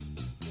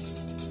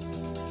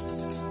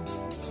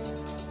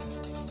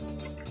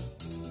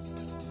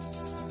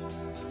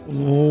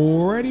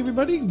Alright,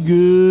 everybody.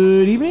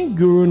 Good evening.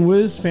 Guru and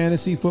Wiz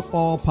Fantasy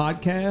Football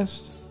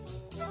Podcast.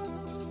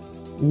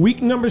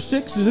 Week number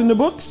 6 is in the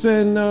books,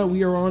 and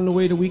we are on the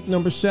way to week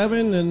number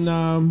 7.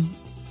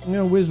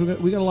 And Wiz,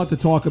 we got a lot to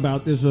talk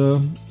about. There's a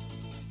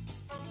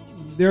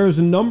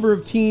number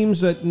of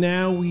teams that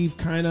now we've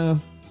kind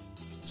of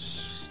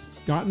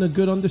gotten a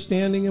good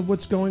understanding of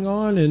what's going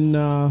on, and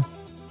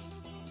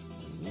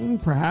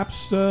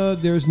perhaps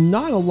there's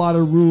not a lot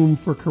of room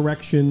for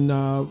correction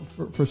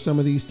for some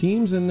of these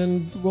teams. And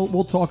then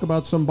we'll talk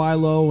about some buy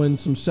low and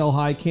some sell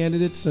high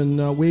candidates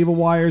and waiver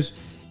wires.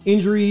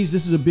 Injuries,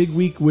 this is a big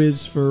week,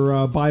 Wiz,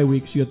 for bye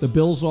weeks. You got the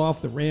Bills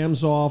off, the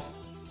Rams off,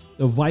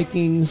 the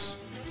Vikings,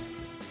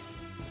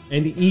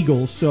 and the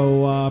Eagles.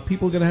 So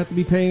people are going to have to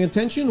be paying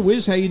attention.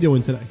 Wiz, how you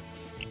doing today?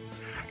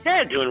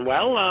 Yeah, doing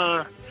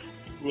well.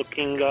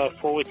 Looking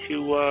forward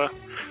to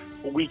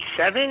week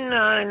 7,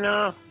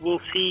 and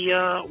we'll see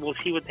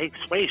what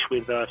takes place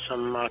with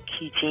some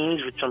key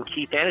teams, with some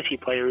key fantasy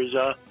players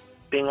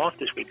being off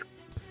this week.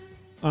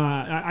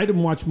 I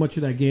didn't watch much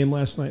of that game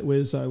last night,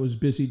 Wiz. I was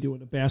busy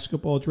doing a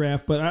basketball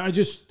draft, but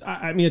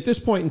I mean, at this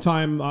point in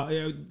time,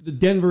 the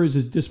Denver is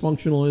as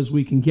dysfunctional as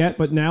we can get,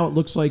 but now it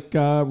looks like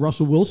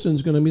Russell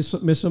Wilson's going to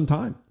miss some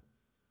time.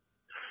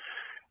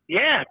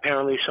 Yeah,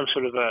 apparently some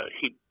sort of a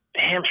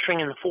hamstring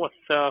in the fourth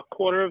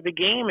quarter of the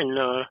game,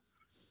 and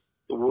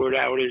the word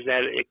out is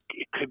that it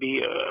could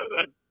be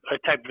a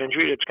type of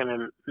injury that's going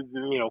to,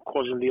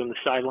 cause him to be on the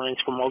sidelines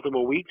for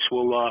multiple weeks.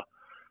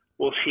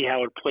 We'll see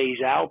how it plays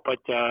out, but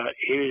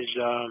it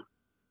has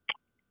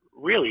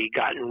really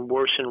gotten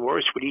worse and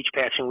worse with each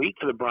passing week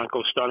for the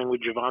Broncos, starting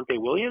with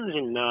Javonte Williams,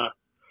 and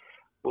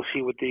we'll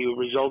see what the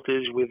result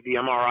is with the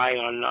MRI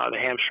on the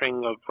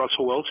hamstring of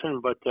Russell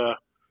Wilson, but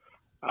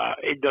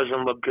it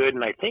doesn't look good,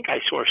 and I think I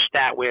saw a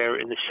stat where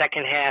in the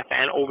second half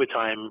and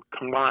overtime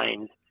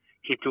combined,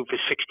 he threw for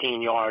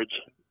 16 yards.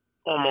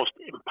 Almost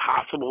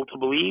impossible to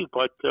believe,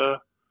 but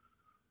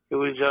it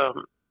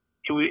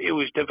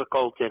was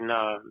difficult, and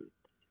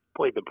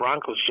the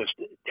Broncos, just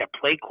their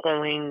play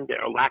calling,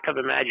 their lack of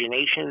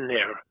imagination,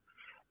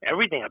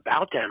 everything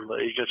about them,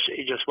 it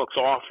just looks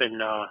off,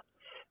 and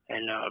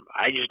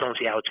I just don't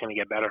see how it's going to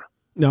get better.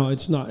 No,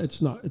 it's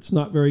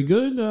not very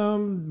good.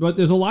 But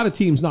there's a lot of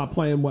teams not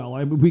playing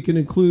well. We can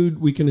include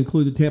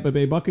the Tampa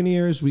Bay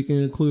Buccaneers. We can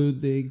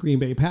include the Green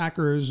Bay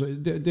Packers.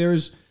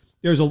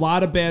 There's a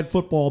lot of bad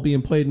football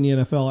being played in the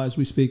NFL as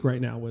we speak right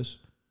now, Wiz.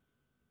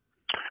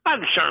 There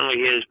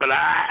certainly is, but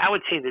I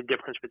would say the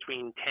difference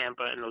between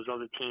Tampa and those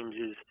other teams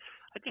is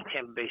I think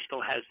Tampa Bay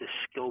still has the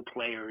skilled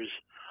players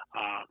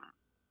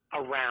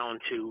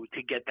around to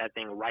get that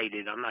thing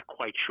righted. I'm not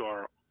quite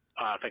sure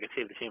if I could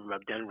say the same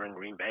about Denver and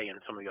Green Bay and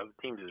some of the other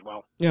teams as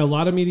well. Yeah, a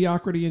lot of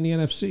mediocrity in the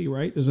NFC,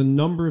 right? There's a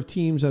number of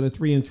teams that are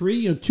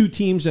 3-3. Two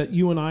teams that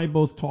you and I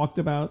both talked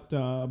about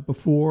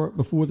before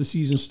the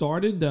season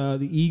started: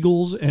 the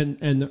Eagles and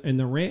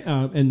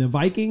the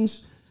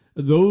Vikings.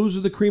 Those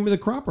are the cream of the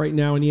crop right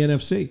now in the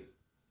NFC.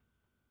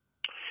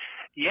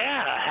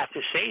 Yeah, I have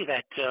to say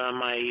that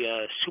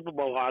my Super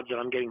Bowl odds that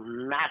I'm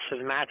getting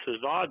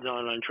massive odds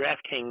on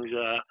DraftKings,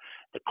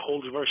 the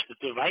Colts versus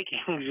the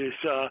Vikings, is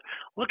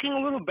looking a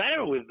little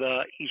better with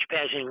each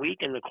passing week,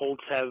 and the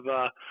Colts have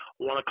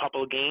won a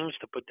couple of games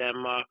to put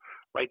them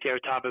right there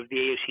atop of the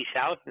AFC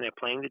South, and they're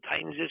playing the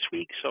Titans this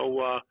week,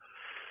 so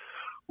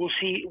we'll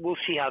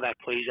see how that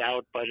plays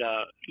out. But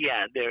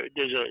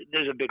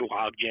there's a big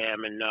log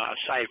jam, and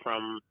aside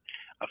from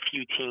a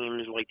few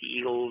teams like the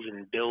Eagles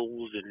and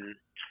Bills and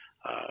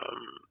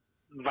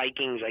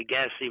Vikings, I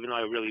guess, even though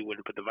I really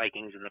wouldn't put the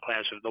Vikings in the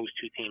class of those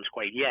two teams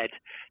quite yet,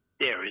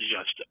 there is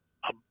just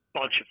a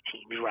bunch of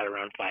teams right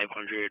around 500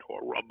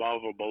 or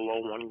above or below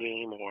one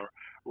game or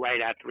right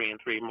at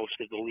 3-3. Most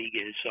of the league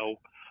is. So,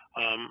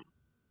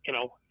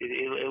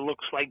 it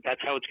looks like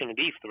that's how it's going to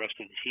be for the rest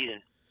of the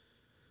season.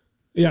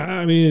 Yeah,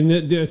 I mean,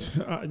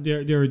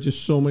 there are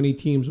just so many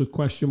teams with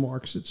question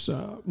marks. It's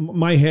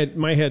my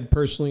head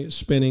personally is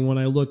spinning when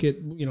I look at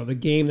the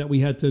game that we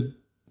had to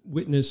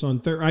witness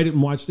on Thursday. I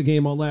didn't watch the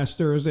game on last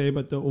Thursday,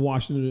 but the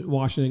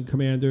Washington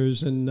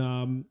Commanders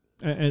and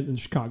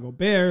Chicago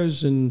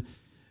Bears and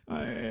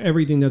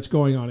everything that's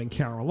going on in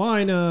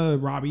Carolina.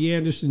 Robbie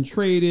Anderson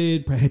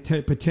traded,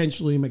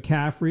 potentially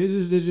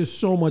McCaffrey. There's just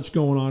so much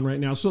going on right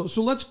now.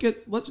 So let's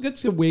get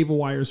to waiver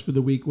wires for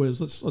the week,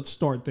 Wiz. Let's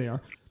start there.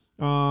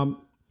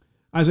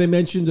 As I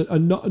mentioned, a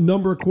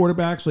number of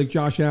quarterbacks like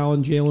Josh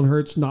Allen, Jalen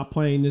Hurts not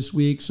playing this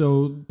week,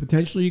 so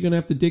potentially you're going to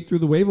have to dig through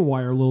the waiver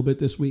wire a little bit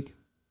this week.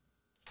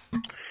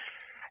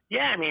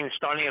 Yeah, I mean,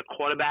 starting a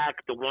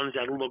quarterback, the ones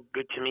that look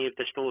good to me if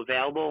they're still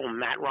available,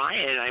 Matt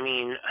Ryan. I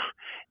mean,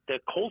 the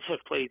Colts have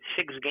played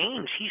 6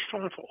 games. He's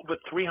thrown for over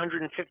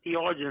 350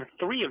 yards in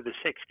 3 of the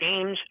 6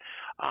 games.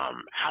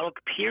 Alec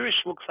Pierce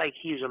looks like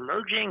he's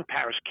emerging.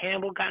 Paris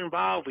Campbell got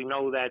involved. We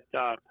know that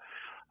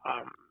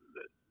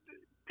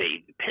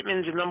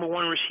Pittman's the number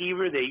 1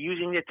 receiver. They're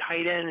using their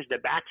tight ends. The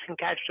backs can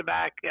catch the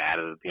back out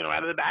of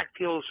the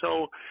backfield.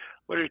 So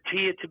would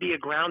appear to be a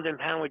ground and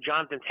pound with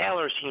Jonathan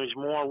Taylor seems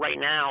more right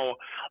now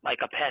like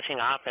a passing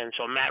offense.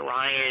 So Matt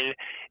Ryan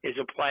is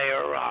a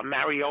player.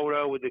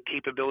 Mariota with the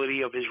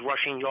capability of his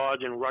rushing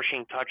yards and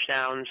rushing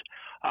touchdowns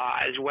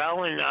as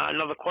well. And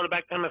another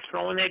quarterback that I'm going to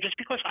throw in there just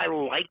because I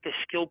like the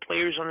skilled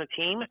players on the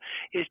team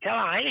is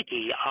Taylor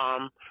Heineke,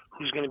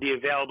 who's going to be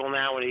available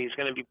now, and he's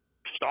going to be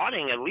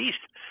starting at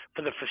least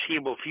for the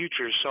foreseeable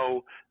future.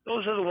 So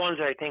those are the ones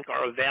that I think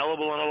are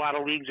available in a lot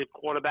of leagues at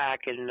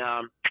quarterback, and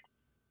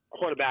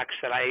quarterbacks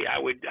that I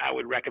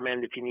would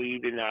recommend if you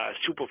need in a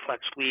super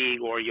flex league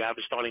or you have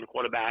a starting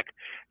quarterback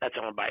that's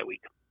on a bye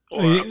week,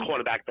 or a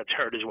quarterback that's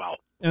hurt as well.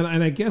 And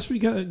I guess we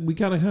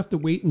gotta have to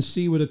wait and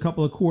see with a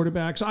couple of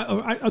quarterbacks.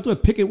 I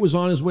thought Pickett was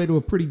on his way to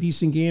a pretty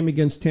decent game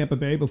against Tampa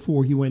Bay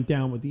before he went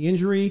down with the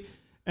injury,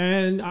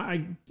 and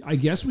I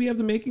guess we have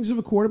the makings of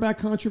a quarterback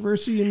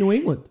controversy in New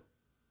England.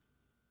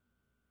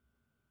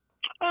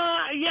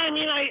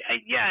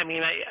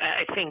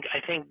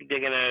 I think they're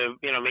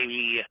gonna,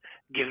 maybe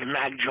give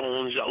Mac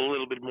Jones a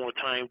little bit more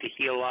time to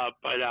heal up,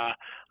 but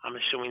I'm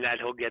assuming that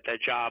he'll get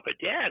that job. But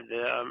yeah,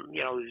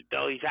 his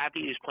belly's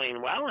happy. He's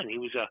playing well, and he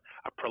was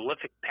a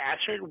prolific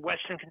passer at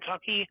Western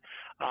Kentucky,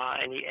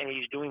 and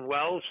he's doing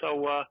well.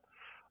 So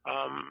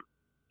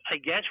I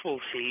guess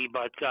we'll see.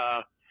 But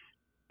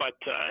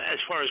as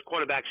far as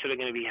quarterbacks that are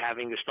going to be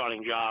having the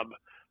starting job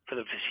for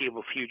the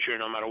foreseeable future,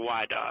 no matter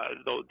what,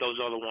 those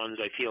are the ones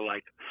I feel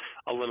like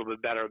a little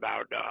bit better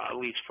about, at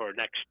least for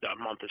next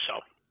month or so.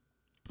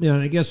 Yeah,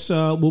 and I guess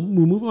we'll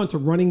move on to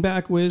running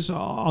back, Wiz.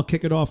 I'll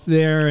kick it off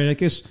there. And I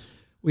guess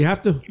we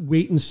have to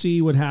wait and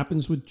see what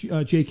happens with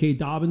J.K.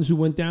 Dobbins, who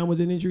went down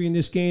with an injury in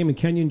this game. And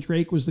Kenyon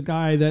Drake was the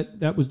guy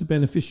that was the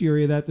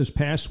beneficiary of that this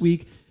past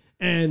week.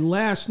 And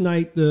last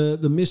night,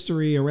 the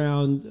mystery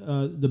around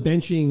the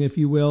benching, if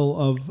you will,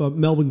 of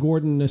Melvin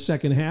Gordon in the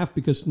second half,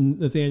 because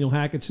Nathaniel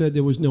Hackett said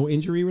there was no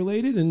injury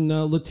related. And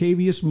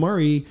Latavius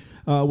Murray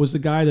was the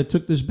guy that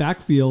took this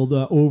backfield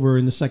over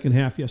in the second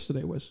half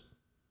yesterday, Wiz.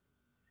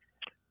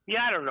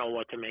 Yeah, I don't know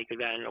what to make of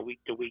that in a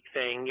week-to-week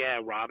thing.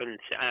 Yeah, Robbins,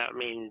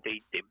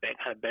 they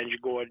kind of bench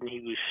Gordon. He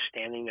was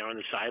standing there on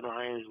the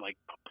sidelines, like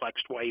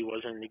perplexed why he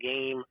wasn't in the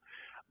game.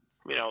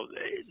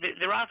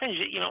 Their offense,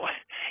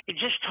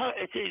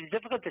 it's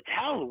difficult to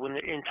tell when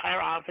the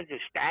entire offense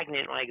is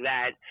stagnant like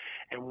that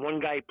and one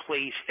guy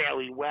plays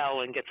fairly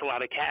well and gets a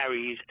lot of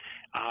carries.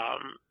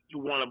 You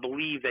want to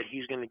believe that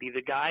he's going to be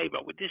the guy,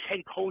 but with this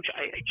head coach,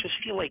 I just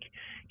feel like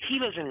he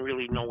doesn't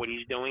really know what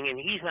he's doing, and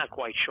he's not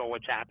quite sure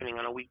what's happening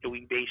on a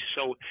week-to-week basis.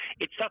 So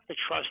it's tough to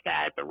trust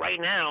that. But right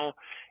now,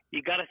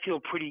 you got to feel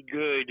pretty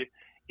good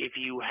if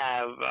you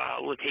have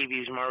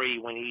Latavius Murray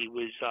when he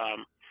was,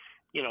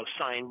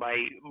 signed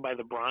by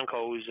the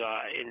Broncos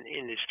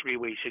in this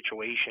three-way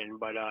situation.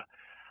 But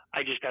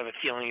I just have a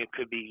feeling it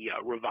could be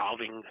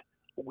revolving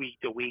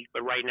week to week,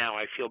 but right now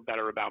I feel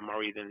better about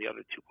Murray than the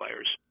other two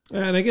players.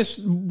 And I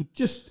guess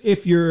just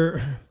if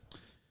you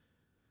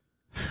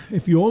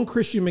own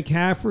Christian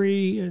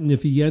McCaffrey and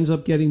if he ends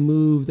up getting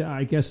moved,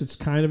 I guess it's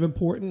kind of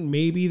important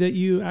maybe that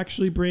you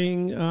actually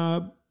bring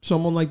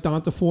someone like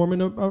Donta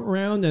Foreman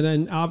around. And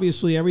then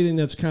obviously everything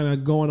that's kind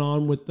of going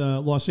on with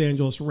the Los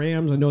Angeles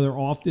Rams. I know they're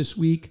off this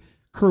week.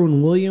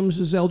 Kerwin Williams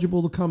is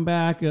eligible to come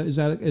back. Is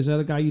that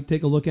a guy you'd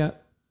take a look at?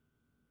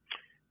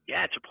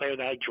 Yeah, it's a player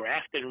that I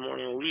drafted in one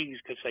of the leagues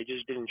because I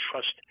just didn't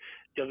trust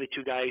the other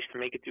two guys to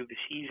make it through the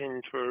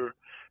season for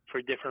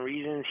different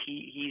reasons.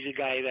 He's a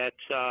guy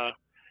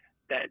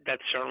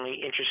that's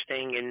certainly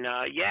interesting, and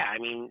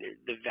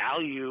the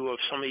value of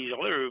some of these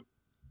other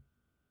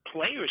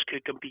players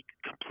could be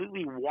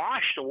completely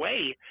washed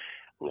away,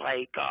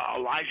 like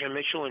Elijah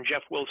Mitchell and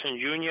Jeff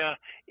Wilson Jr.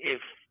 if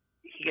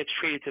he gets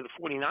traded to the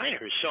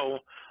 49ers. So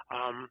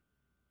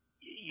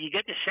you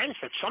get the sense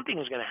that something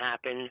is going to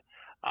happen.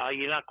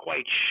 You're not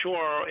quite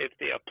sure if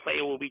the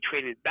player will be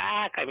traded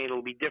back. I mean,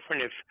 it'll be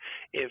different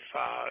if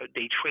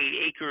they trade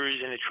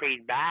Akers in a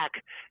trade back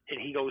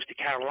and he goes to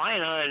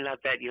Carolina. And not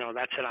that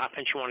that's an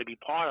offense you want to be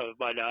part of,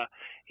 but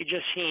it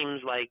just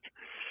seems like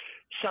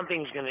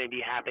something's going to be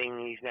happening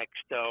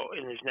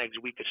in this next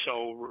week or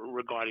so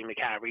regarding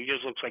McCaffrey. It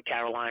just looks like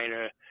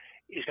Carolina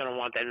is going to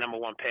want that number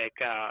one pick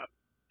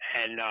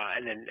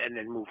and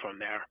then move from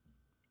there.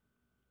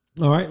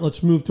 All right,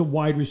 let's move to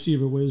wide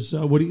receiver.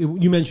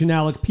 You mentioned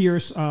Alec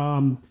Pierce.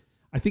 I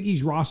think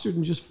he's rostered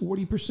in just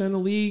 40%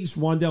 of leagues.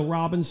 Wan'Dale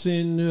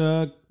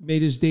Robinson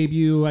made his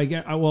debut.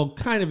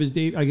 Kind of his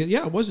debut.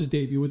 It was his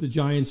debut with the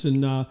Giants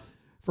and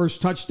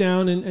first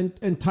touchdown. And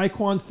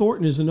Tyquan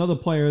Thornton is another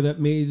player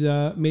that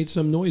made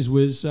some noise.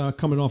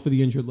 Coming off of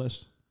the injured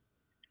list.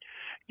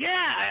 Yeah,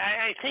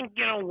 I think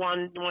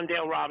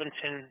Wan'Dale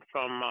Robinson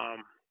from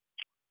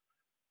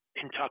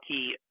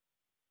Kentucky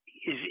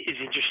is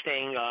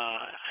interesting.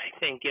 I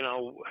think,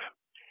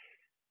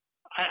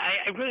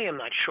 I really am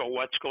not sure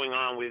what's going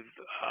on with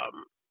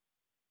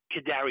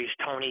Kadarius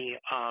Toney.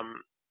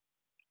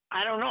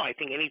 I don't know. I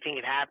think anything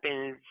could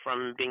happen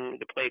from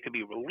the player could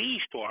be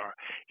released or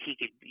he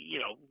could,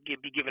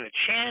 be given a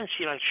chance.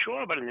 You're not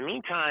sure. But in the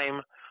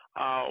meantime,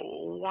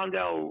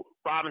 Wan'Dale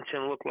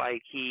Robinson looked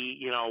like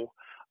he,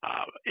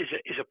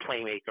 is a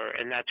playmaker,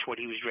 and that's what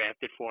he was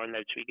drafted for, and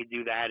that's he could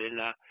do that.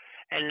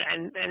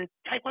 And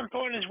Tyquan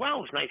Thornton as well.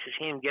 It was nice to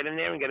see him get in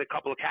there and get a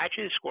couple of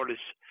catches, scored his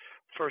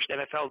first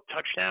NFL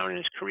touchdown in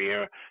his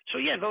career. So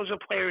yeah, those are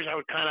players I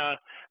would kind of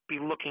be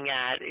looking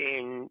at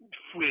in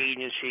free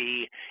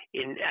agency,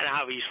 and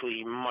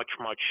obviously much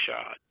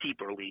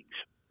deeper leagues.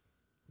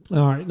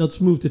 All right,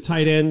 let's move to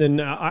tight end.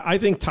 And I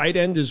think tight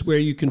end is where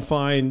you can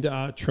find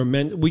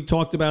tremendous. We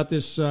talked about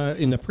this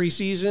in the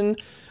preseason,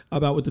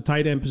 about what the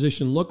tight end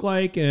position looked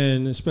like,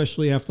 and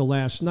especially after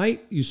last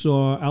night, you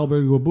saw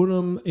Albert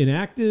Wabunam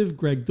inactive.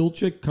 Greg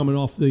Dulcich coming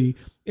off the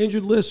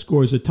injured list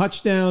scores a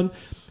touchdown.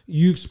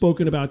 You've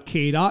spoken about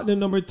Cade Otton a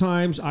number of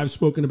times. I've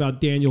spoken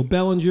about Daniel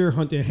Bellinger.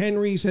 Hunter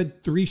Henry's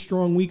had 3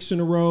 strong weeks in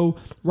a row.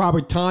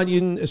 Robert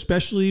Tonyan,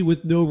 especially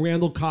with no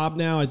Randall Cobb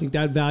now, I think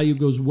that value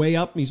goes way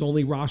up. He's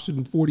only rostered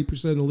in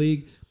 40% of the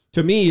league.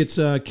 To me, it's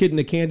a kid in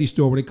a candy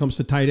store when it comes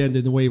to tight end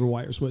in the waiver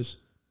wires, Wiz.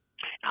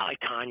 I like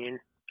Tonyan.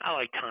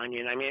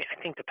 I mean,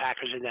 I think the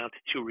Packers are down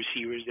to 2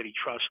 receivers that he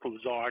trusts,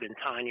 Lazard and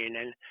Tonyan.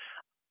 And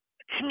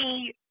to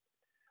me,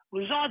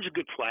 Lazard's a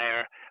good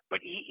player, but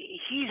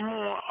he's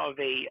more of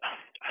a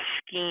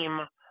scheme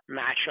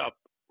matchup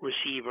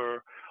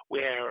receiver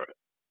where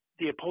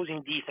the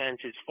opposing defense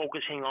is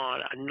focusing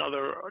on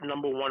another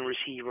number 1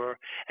 receiver,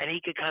 and he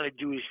could kind of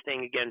do his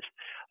thing against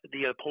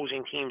the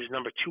opposing team's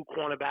number 2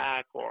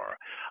 cornerback or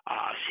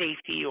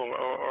safety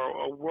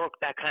or work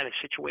that kind of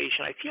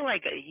situation. I feel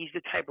like he's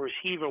the type of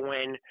receiver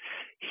when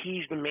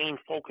he's the main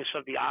focus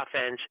of the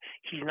offense,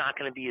 he's not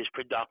going to be as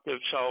productive.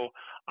 So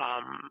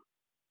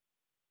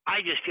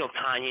I just feel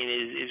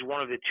Tonyan is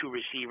one of the 2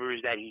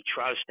 receivers that he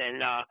trusts and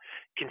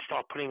can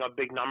start putting up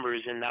big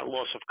numbers. And that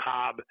loss of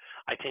Cobb,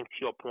 I think, to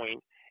your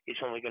point, is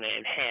only going to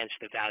enhance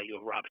the value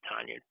of Robert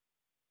Tonyan.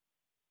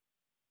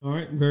 All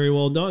right, very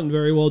well done,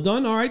 very well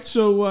done. All right,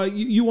 so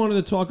you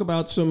wanted to talk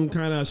about some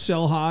kind of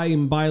sell high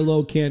and buy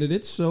low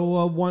candidates.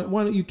 So why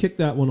don't you kick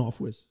that one off,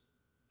 Wiz?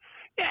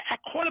 Yeah, at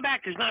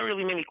quarterback, there's not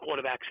really many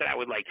quarterbacks that I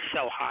would like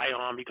sell high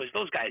on because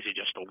those guys are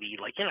just elite.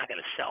 Like, you're not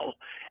going to sell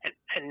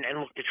and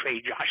look to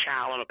trade Josh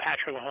Allen or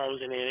Patrick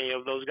Mahomes and any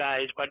of those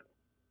guys. But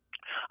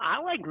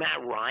I like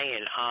Matt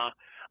Ryan.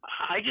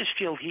 I just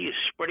feel he is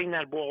spreading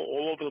that ball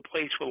all over the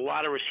place with a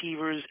lot of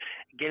receivers,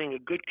 getting a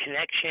good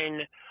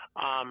connection.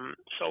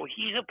 So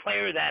he's a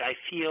player that I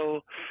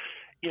feel,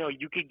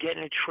 you could get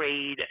in a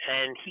trade,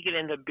 and he could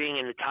end up being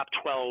in the top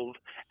 12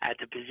 at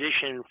the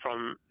position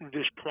from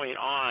this point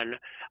on.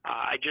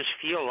 I just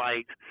feel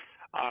like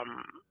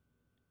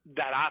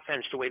that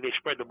offense, the way they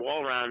spread the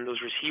ball around, those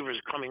receivers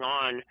coming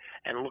on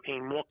and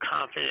looking more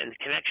confident, and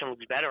the connection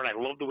looks better. And I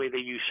love the way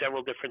they use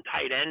several different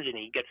tight ends, and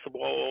he gets the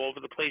ball all over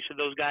the place with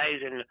those guys.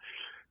 And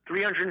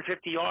 350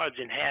 yards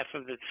in half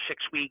of the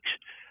 6 weeks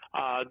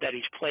that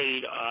he's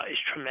played is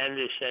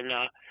tremendous.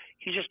 And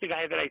he's just a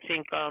guy that I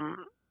think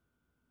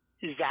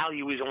his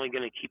value is only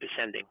going to keep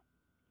ascending.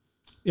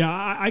 Yeah,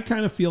 I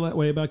kind of feel that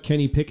way about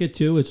Kenny Pickett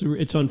too.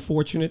 It's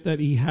unfortunate that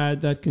he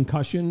had that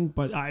concussion,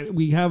 but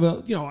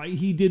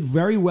he did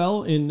very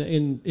well in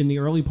the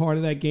early part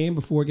of that game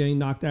before getting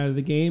knocked out of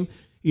the game.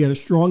 He had a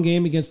strong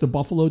game against the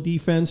Buffalo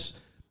defense.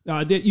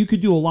 That you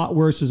could do a lot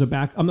worse as a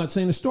back. I'm not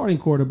saying a starting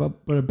quarterback,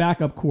 but a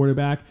backup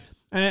quarterback.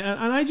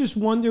 And I just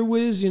wonder,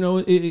 Wiz,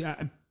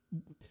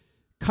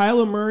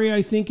 Kyler Murray,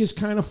 I think, is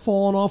kind of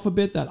fallen off a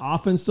bit. That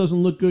offense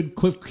doesn't look good.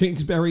 Cliff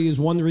Kingsbury is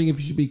wondering if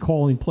he should be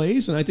calling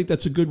plays, and I think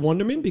that's a good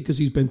wonderment because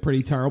he's been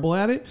pretty terrible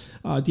at it.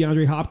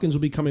 DeAndre Hopkins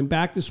will be coming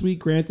back this week.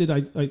 Granted,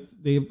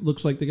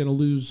 looks like they're going to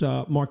lose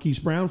Marquise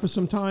Brown for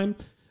some time.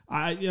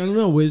 I don't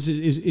know. Is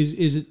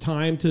it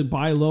time to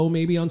buy low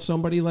maybe on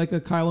somebody like a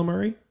Kyler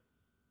Murray?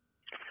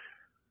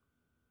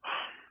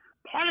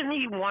 Part of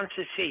me wants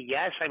to say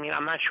yes. I mean,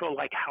 I'm not sure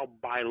how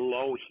buy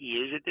low he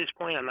is at this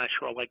point. I'm not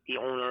sure the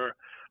owner,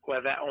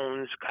 whoever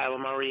owns Kyler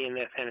Murray in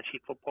their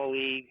fantasy football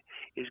league,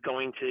 is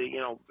going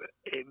to,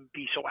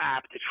 be so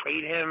apt to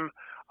trade him,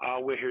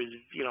 where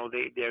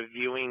they're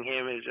viewing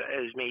him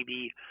as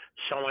maybe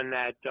someone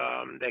that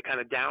they're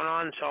kind of down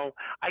on. So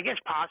I guess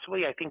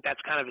possibly, I think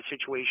that's kind of a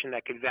situation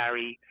that could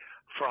vary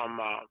from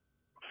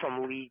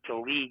league to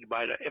league.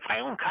 But if I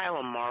own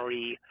Kyler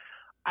Murray,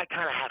 I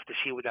kind of have to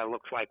see what that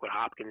looks like with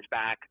Hopkins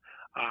back.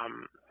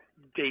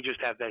 They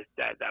just have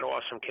that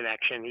awesome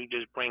connection. He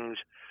just brings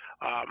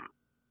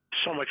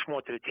so much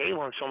more to the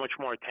table and so much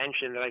more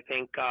attention that I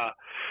think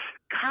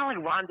kind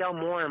of like Rondale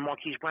Moore and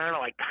Marquise Brown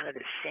are kind of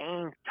the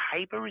same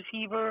type of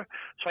receiver.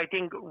 So I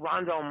think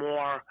Rondale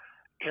Moore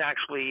can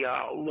actually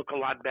look a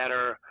lot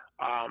better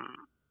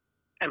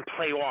and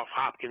play off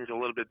Hopkins a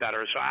little bit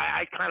better. So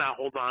I kind of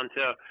hold on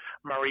to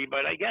Murray,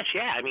 but I guess,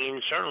 yeah, I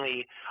mean,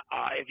 certainly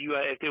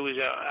if there was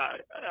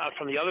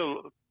from the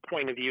other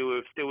point of view,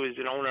 if there was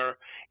an owner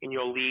in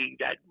your league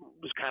that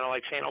was kind of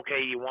like saying,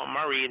 okay, you want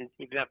Murray and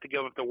you're going to have to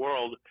give up the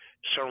world,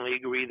 certainly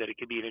agree that it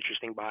could be an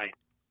interesting buy.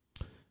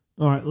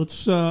 All right,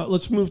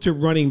 let's move to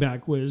running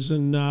back, Wiz.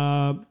 And,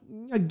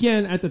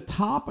 Again, at the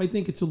top, I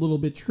think it's a little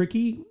bit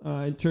tricky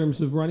in terms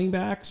of running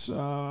backs.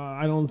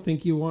 I don't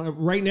think you want to.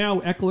 Right now,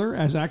 Eckler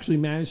has actually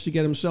managed to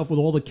get himself, with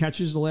all the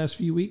catches the last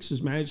few weeks,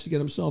 has managed to get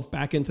himself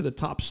back into the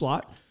top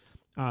slot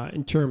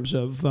in terms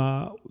of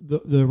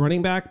the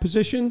running back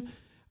position.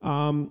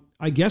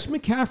 I guess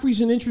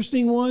McCaffrey's an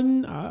interesting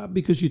one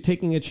because you're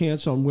taking a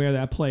chance on where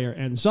that player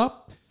ends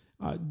up.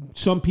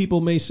 Some people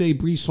may say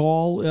Breece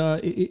Hall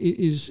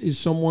is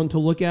someone to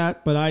look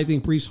at, but I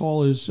think Breece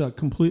Hall is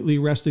completely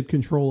wrested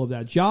control of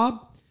that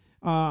job.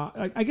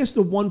 I guess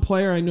the one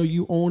player, I know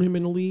you own him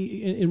in the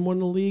league, in one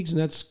of the leagues,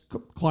 and that's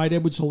Clyde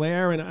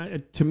Edwards-Helaire.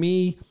 And to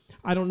me,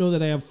 I don't know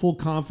that I have full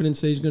confidence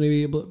that he's going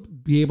to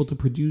be able to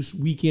produce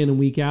week in and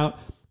week out.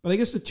 But I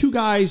guess the two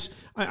guys,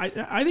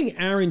 I think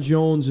Aaron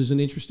Jones is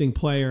an interesting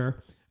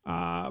player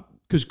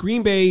because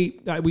Green Bay,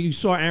 we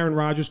saw Aaron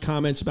Rodgers'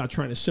 comments about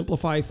trying to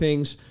simplify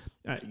things.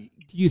 Do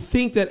you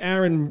think that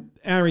Aaron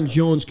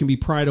Jones can be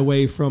pried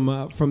away from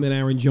an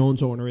Aaron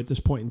Jones owner at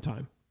this point in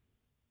time?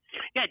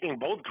 Yeah, I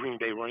think both Green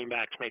Bay running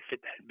backs may fit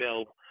that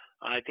bill.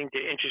 I think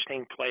they're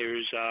interesting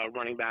players,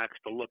 running backs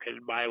to look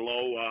at, buy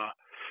low.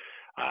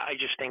 I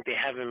just think they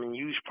haven't been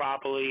used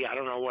properly. I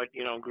don't know what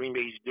Green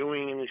Bay's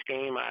doing in this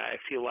game. I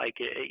feel like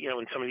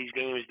in some of these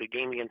games, the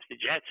game against the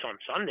Jets on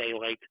Sunday,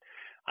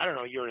 I don't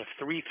know, you're in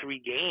a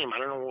 3-3 game. I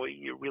don't know what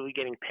you're really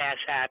getting pass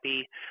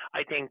happy.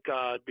 I think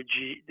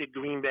the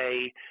Green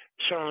Bay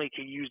certainly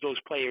could use those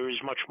players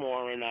much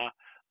more. And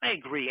I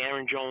agree,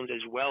 Aaron Jones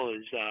as well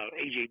as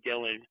A.J.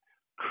 Dillon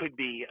could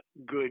be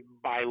good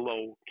buy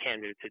low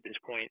candidates at this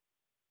point.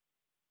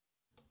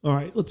 All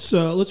right,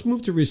 let's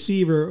move to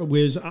receiver.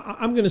 Wiz,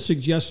 I'm going to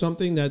suggest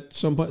something that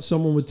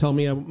someone would tell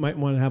me I might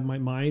want to have my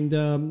mind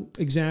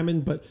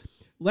examined, but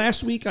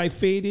last week I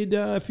faded,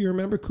 if you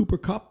remember, Cooper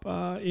Kupp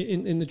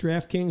in the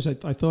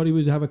DraftKings. I thought he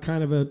would have a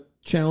kind of a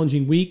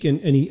challenging week,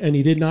 and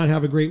he did not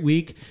have a great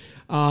week.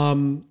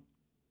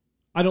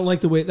 I don't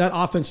like the way that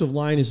offensive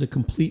line is a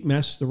complete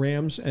mess. The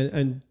Rams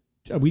and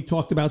we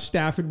talked about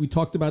Stafford. We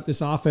talked about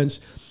this offense.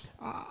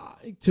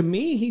 To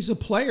me, he's a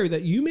player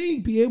that you may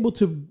be able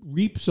to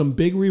reap some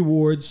big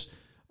rewards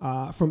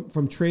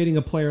from trading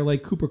a player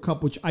like Cooper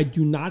Kupp, which I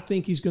do not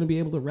think he's going to be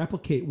able to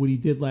replicate what he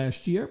did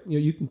last year.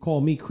 You can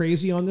call me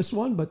crazy on this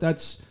one, but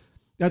that's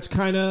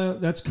kind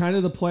of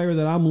the player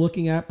that I'm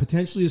looking at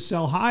potentially to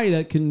sell high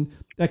that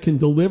can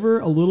deliver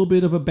a little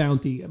bit of a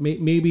bounty.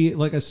 Maybe,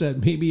 like I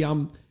said, maybe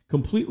I'm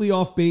completely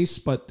off base,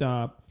 but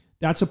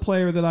that's a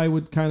player that I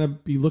would kind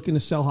of be looking to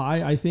sell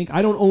high. I think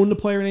I don't own the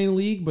player in any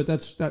league, but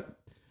that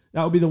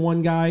would be the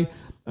one guy.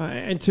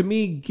 And to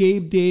me,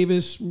 Gabe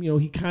Davis,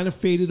 he kind of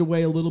faded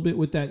away a little bit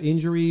with that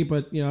injury,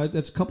 but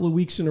that's a couple of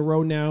weeks in a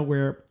row now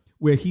where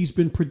he's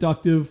been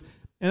productive.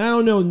 And I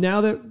don't know, now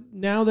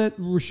that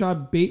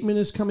Rashad Bateman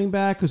is coming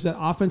back, because that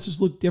offense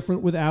has looked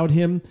different without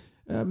him,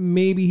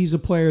 maybe he's a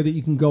player that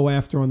you can go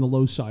after on the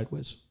low side,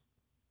 Wiz.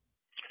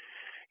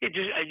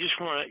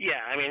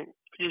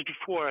 Just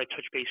before I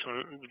touch base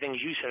on the things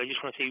you said, I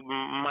just want to say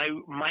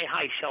my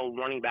high sell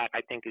running back,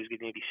 I think, is going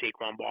to be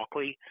Saquon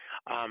Barkley.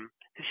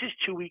 This is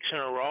 2 weeks in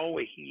a row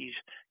where he's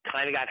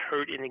kind of got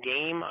hurt in the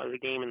game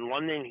in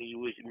London. He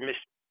missed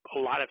a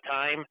lot of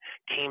time,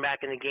 came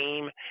back in the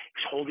game.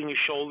 He's holding his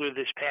shoulder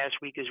this past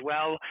week as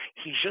well.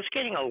 He's just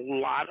getting a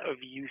lot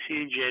of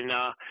usage, and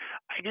I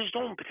just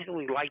don't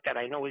particularly like that.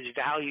 I know his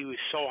value is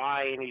so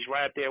high, and he's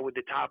right up there with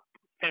the top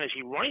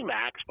fantasy running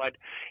backs, but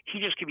he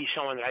just could be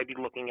someone that I'd be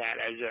looking at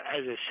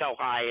as a sell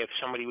high if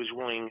somebody was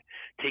willing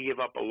to give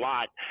up a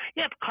lot.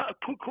 Yeah,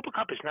 Cooper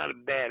Kupp is not a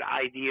bad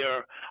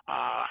idea.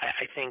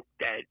 I think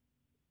that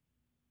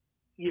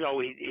the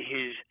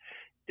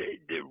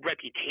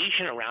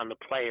reputation around the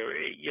player,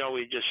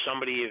 is just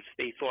somebody, if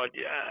they thought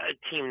a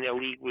team in their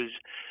league was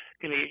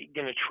going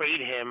to trade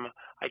him,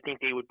 I think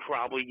they would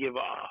probably give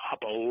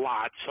up a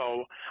lot.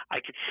 So I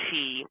could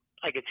see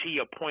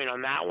your point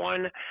on that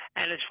one.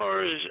 And as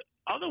far as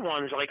other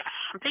ones,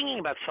 I'm thinking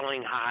about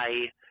selling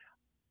high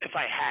if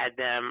I had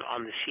them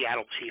on the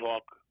Seattle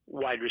Seahawks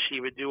wide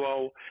receiver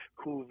duo,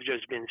 who've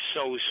just been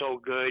so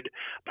good.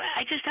 But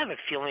I just have a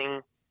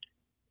feeling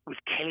with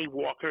Kenny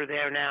Walker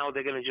there now,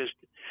 they're going to just,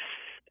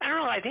 I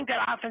don't know, I think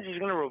that offense is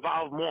going to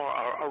revolve more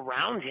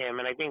around him,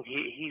 and I think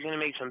he's going to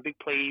make some big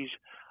plays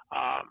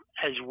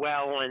as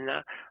well. And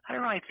I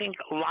don't know, I think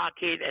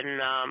Lockett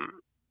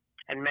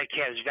and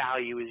Metcalf's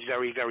value is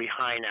very, very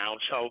high now.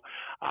 So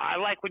I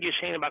like what you're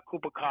saying about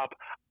Cooper Kupp.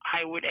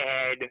 I would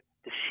add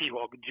the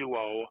Seahawks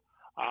duo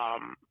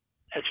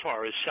as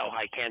far as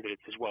sell-high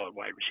candidates as well at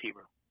wide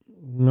receiver.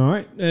 All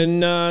right.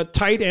 And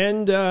tight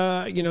end,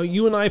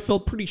 you and I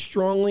felt pretty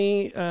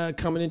strongly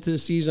coming into the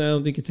season. I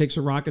don't think it takes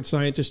a rocket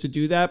scientist to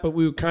do that, but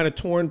we were kind of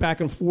torn back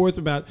and forth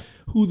about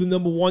who the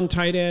number one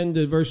tight end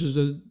versus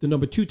the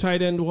number two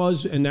tight end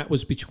was, and that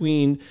was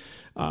between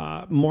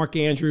Mark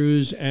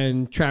Andrews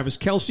and Travis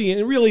Kelce.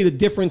 And really the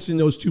difference in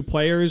those two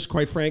players,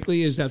 quite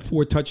frankly, is that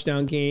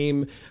 4-touchdown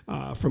game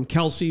from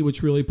Kelce,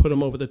 which really put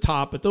him over the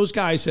top. But those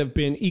guys have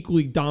been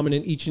equally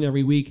dominant each and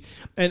every week.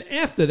 And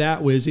after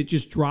that, it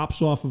just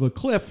drops off of a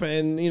cliff.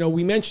 And,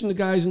 we mentioned the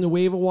guys in the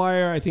waiver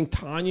wire. I think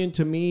Tanyan,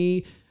 to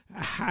me,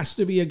 has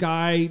to be a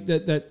guy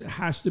that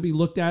has to be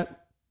looked at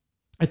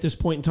this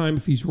point in time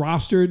if he's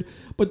rostered.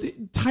 But the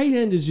tight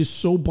end is just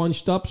so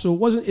bunched up, so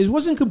it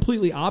wasn't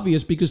completely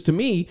obvious, because to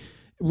me,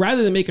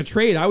 rather than make a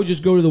trade, I would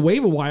just go to the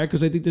waiver wire,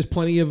 because I think there's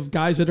plenty of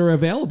guys that are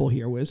available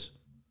here, Wiz.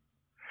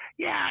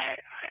 Yeah,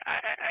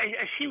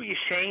 I see what you're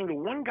saying. The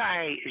one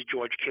guy is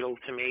George Kittle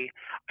to me.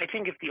 I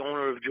think if the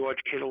owner of George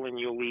Kittle in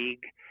your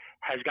league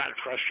has gotten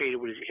frustrated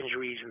with his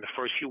injuries in the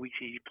first few weeks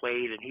he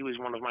played, and he was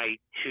one of my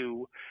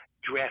 2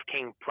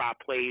 DraftKings prop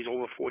plays,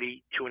 over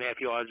 42.5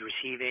 yards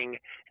receiving,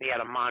 and he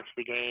had a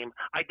monster game.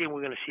 I think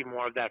we're going to see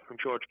more of that from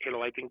George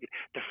Kittle. I think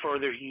the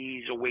further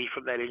he's away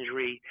from that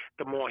injury,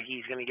 the more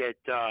he's going to get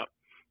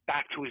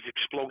back to his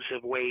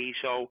explosive ways.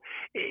 So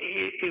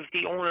if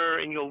the owner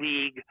in your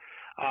league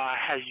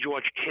has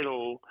George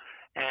Kittle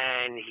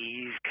and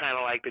he's kind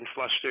of like been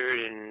flustered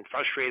and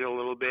frustrated a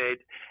little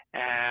bit,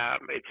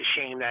 it's a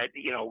shame that,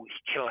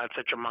 Kittle had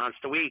such a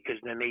monster week,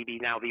 because then maybe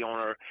now the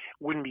owner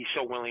wouldn't be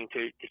so willing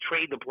to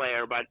trade the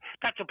player. But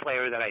that's a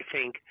player that I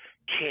think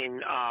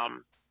can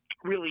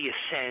really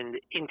ascend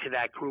into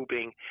that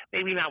grouping.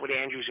 Maybe not with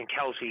Andrews and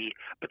Kelsey,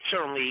 but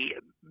certainly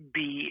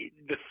be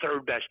the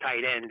 3rd best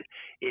tight end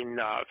in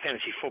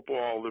fantasy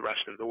football the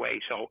rest of the way.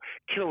 So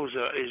Kittle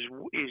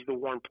is the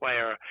one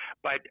player.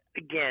 But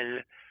again,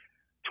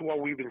 to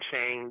what we've been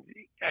saying,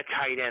 at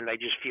tight end, I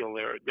just feel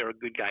there are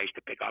good guys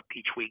to pick up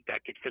each week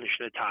that could finish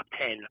in the top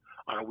 10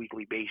 on a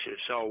weekly basis.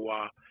 So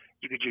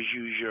you could just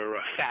use your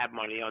fab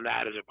money on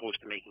that as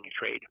opposed to making a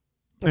trade.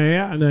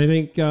 Yeah, and I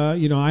think,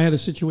 I had a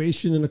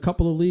situation in a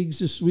couple of leagues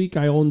this week.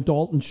 I owned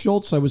Dalton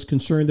Schultz. I was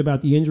concerned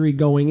about the injury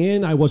going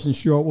in. I wasn't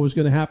sure what was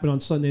going to happen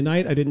on Sunday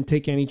night. I didn't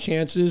take any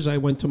chances. I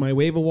went to my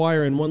waiver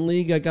wire. In one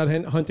league, I got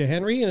Hunter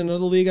Henry. In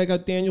another league, I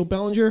got Daniel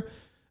Bellinger.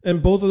 And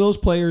both of those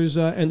players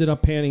ended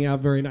up panning out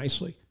very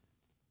nicely.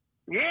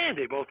 Yeah,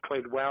 they both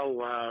played well.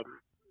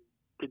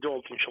 The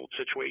Dalton Schultz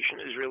situation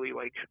is really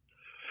like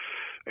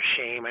a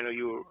shame. I know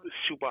you were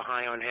super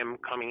high on him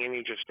coming in.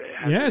 He just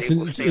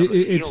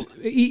it's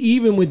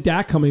even with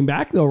Dak coming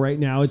back though. Right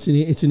now, it's an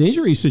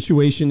injury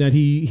situation that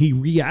he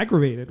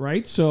re-aggravated.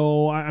 Right,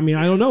 so I mean,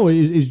 I don't know.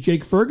 Is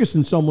Jake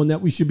Ferguson someone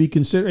that we should be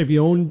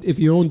considering if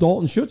you own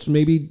Dalton Schultz?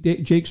 Maybe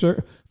Jake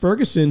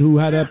Ferguson, who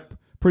had a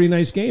pretty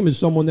nice game, is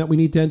someone that we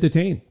need to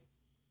entertain.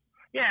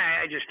 Yeah,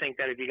 I just think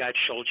that if you got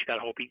Schultz, you got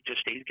to hope he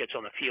just gets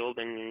on the field,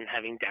 and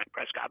having Dak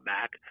Prescott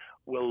back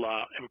will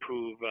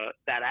improve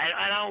that.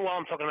 I don't. While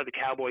I'm talking about the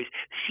Cowboys,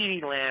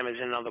 CeeDee Lamb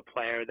is another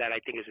player that I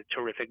think is a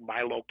terrific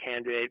buy low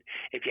candidate.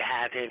 If you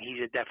have him,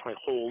 he's a definitely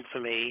hold for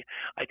me.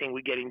 I think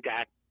we're getting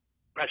Dak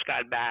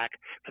Prescott back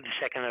for the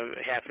second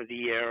half of the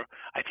year.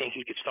 I think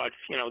he could start,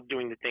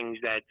 doing the things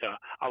that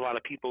a lot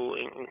of people,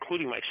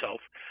 including myself,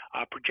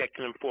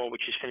 projected him for,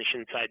 which is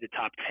finishing inside the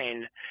top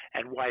 10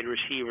 at wide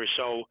receiver.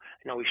 So,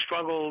 he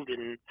struggled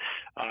and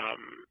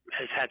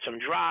has had some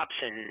drops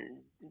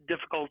and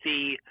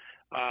difficulty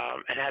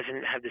and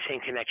hasn't had the same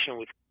connection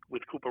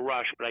with Cooper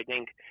Rush. But I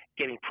think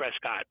getting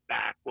Prescott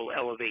back will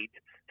elevate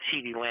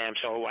CeeDee Lamb.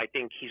 So I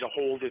think he's a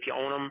hold if you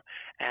own him,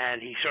 and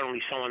he's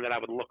certainly someone that I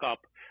would look up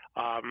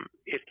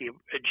if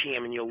a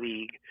GM in your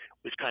league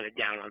was kind of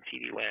down on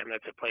CeeDee Lamb.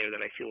 That's a player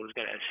that I feel is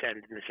going to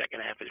ascend in the second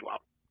half as well.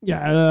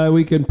 Yeah,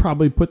 we can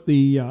probably put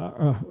the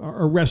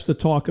rest the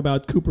talk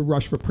about Cooper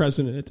Rush for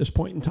president at this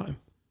point in time.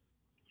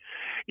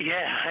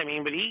 Yeah, I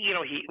mean, but he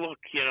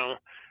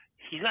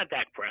he's not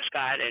Dak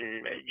Prescott,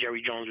 and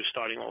Jerry Jones was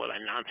starting all of that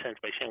nonsense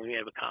by saying we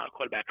have a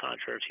quarterback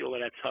controversy, all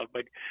of that stuff.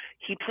 But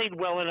he played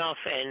well enough,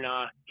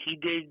 and he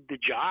did the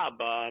job,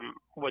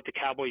 what the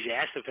Cowboys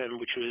asked of him,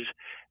 which was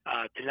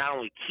to not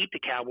only keep the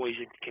Cowboys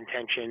in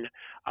contention,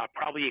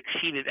 probably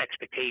exceeded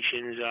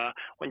expectations.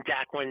 When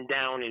Dak went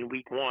down in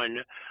week 1,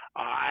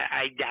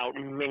 I doubt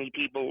many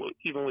people,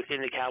 even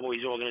within the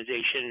Cowboys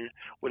organization,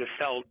 would have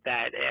felt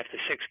that after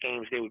 6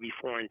 games they would be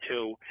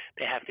 4-2.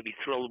 They have to be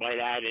thrilled by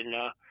that, and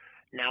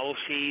now we'll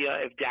see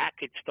if Dak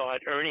could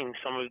start earning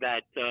some of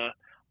that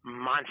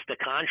monster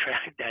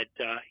contract that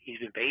he's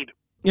been paid.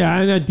 Yeah,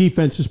 and that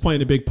defense is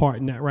playing a big part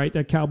in that, right?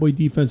 That Cowboy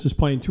defense is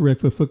playing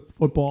terrific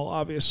football,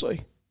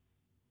 obviously.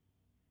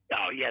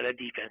 Oh, yeah, that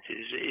defense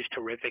is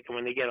terrific. And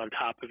when they get on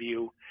top of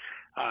you,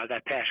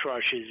 that pass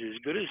rush is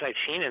as good as I've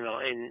seen in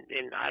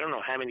I don't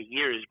know how many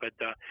years, but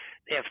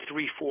they have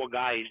 3-4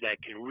 guys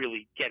that can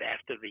really get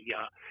after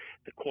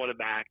the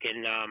quarterback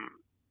and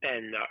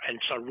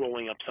start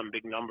rolling up some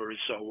big numbers.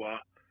 So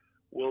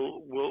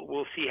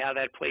we'll see how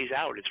that plays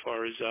out as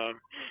far as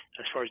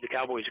the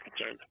Cowboys are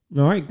concerned.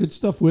 All right, good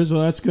stuff, Wiz.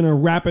 Well, that's going to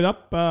wrap it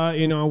up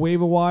in our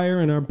waiver wire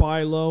and our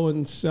buy low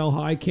and sell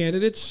high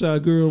candidates.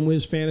 Guru and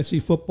Wiz Fantasy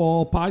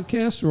Football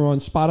Podcast. We're on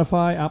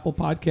Spotify, Apple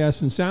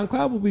Podcasts, and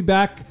SoundCloud. We'll be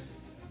back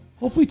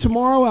hopefully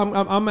tomorrow.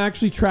 I'm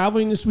actually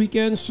traveling this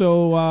weekend,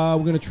 so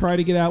we're going to try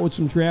to get out with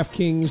some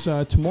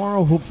DraftKings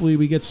tomorrow. Hopefully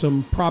we get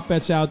some prop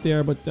bets out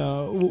there, but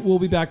we'll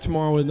be back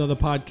tomorrow with another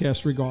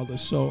podcast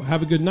regardless. So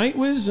have a good night,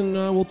 Wiz, and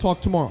we'll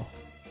talk tomorrow.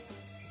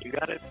 You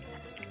got it.